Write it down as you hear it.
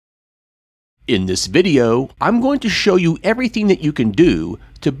In this video, I'm going to show you everything that you can do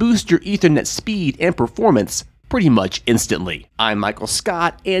to boost your Ethernet speed and performance pretty much instantly. I'm Michael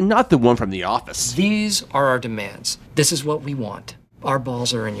Scott, and not the one from the office. These are our demands. This is what we want. Our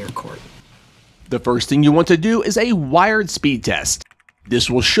balls are in your court. The first thing you want to do is a wired speed test. This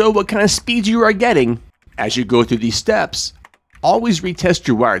will show what kind of speeds you are getting. As you go through these steps, always retest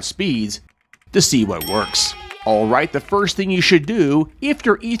your wired speeds to see what works. Alright, the first thing you should do if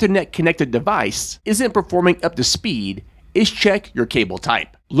your Ethernet connected device isn't performing up to speed is check your cable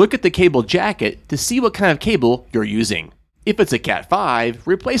type. Look at the cable jacket to see what kind of cable you're using. If it's a Cat5,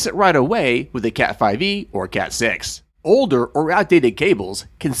 replace it right away with a Cat5e or Cat6. Older or outdated cables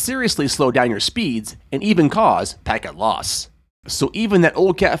can seriously slow down your speeds and even cause packet loss. So even that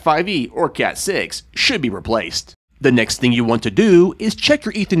old Cat5e or Cat6 should be replaced. The next thing you want to do is check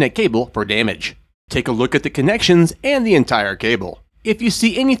your Ethernet cable for damage. Take a look at the connections and the entire cable. If you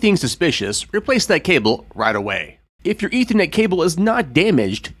see anything suspicious, replace that cable right away. If your Ethernet cable is not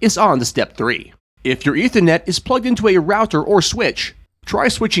damaged, it's on to step 3. If your Ethernet is plugged into a router or switch, try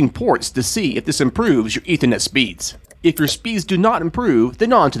switching ports to see if this improves your Ethernet speeds. If your speeds do not improve,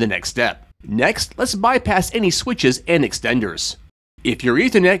 then on to the next step. Next, let's bypass any switches and extenders. If your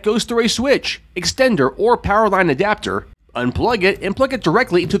Ethernet goes through a switch, extender, or power line adapter, unplug it and plug it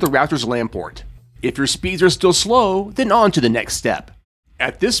directly into the router's LAN port. If your speeds are still slow, then on to the next step.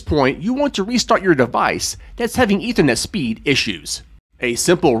 At this point, you want to restart your device that's having Ethernet speed issues. A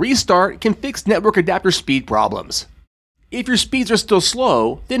simple restart can fix network adapter speed problems. If your speeds are still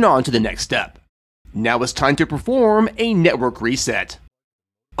slow, then on to the next step. Now it's time to perform a network reset.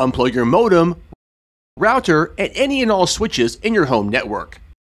 Unplug your modem, router, and any and all switches in your home network.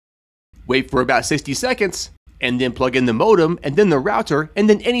 Wait for about 60 seconds, and then plug in the modem and then the router and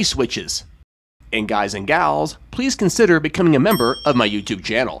then any switches. And guys and gals, please consider becoming a member of my YouTube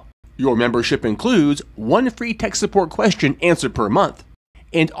channel. Your membership includes 1 free tech support question answered per month,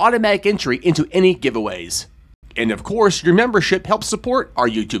 and automatic entry into any giveaways. And of course, your membership helps support our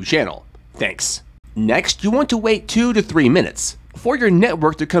YouTube channel. Thanks. Next, you want to wait 2 to 3 minutes for your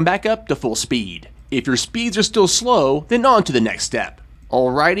network to come back up to full speed. If your speeds are still slow, then on to the next step.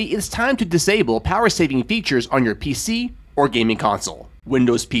 Alrighty, it's time to disable power saving features on your PC or gaming console.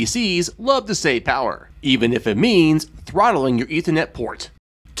 Windows PCs love to save power, even if it means throttling your Ethernet port.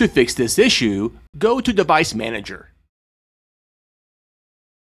 To fix this issue, go to Device Manager.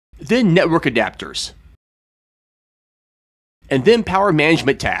 Then Network Adapters. And then Power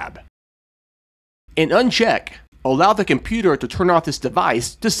Management tab. And uncheck, allow the computer to turn off this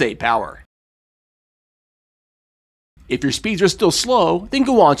device to save power. If your speeds are still slow, then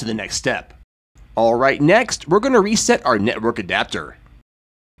go on to the next step. Alright, next, we're going to reset our network adapter.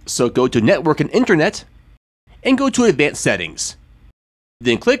 So go to Network and Internet, and go to Advanced Settings.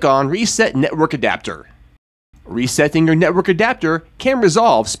 Then click on Reset Network Adapter. Resetting your network adapter can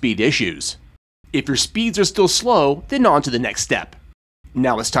resolve speed issues. If your speeds are still slow, then on to the next step.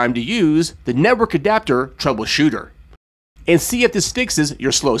 Now it's time to use the Network Adapter Troubleshooter, and see if this fixes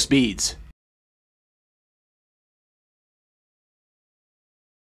your slow speeds.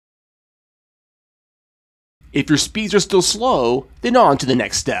 If your speeds are still slow, then on to the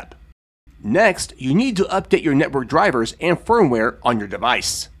next step. Next, you need to update your network drivers and firmware on your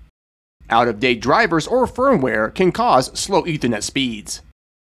device. Out-of-date drivers or firmware can cause slow Ethernet speeds.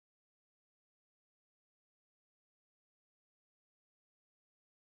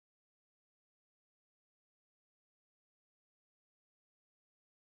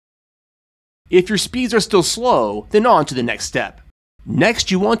 If your speeds are still slow, then on to the next step. Next,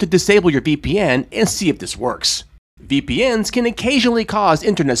 you want to disable your VPN and see if this works. VPNs can occasionally cause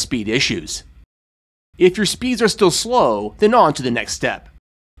internet speed issues. If your speeds are still slow, then on to the next step.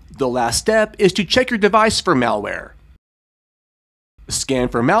 The last step is to check your device for malware. Scan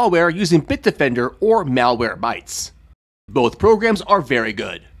for malware using Bitdefender or Malwarebytes. Both programs are very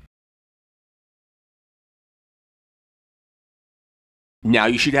good. Now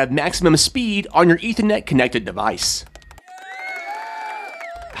you should have maximum speed on your Ethernet connected device.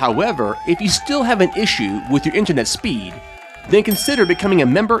 However, if you still have an issue with your internet speed, then consider becoming a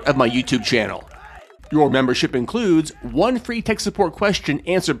member of my YouTube channel. Your membership includes 1 free tech support question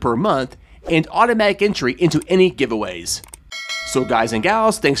answered per month and automatic entry into any giveaways. So guys and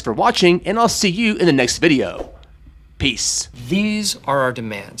gals, thanks for watching, and I'll see you in the next video. Peace. These are our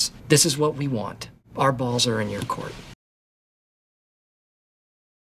demands. This is what we want. Our balls are in your court.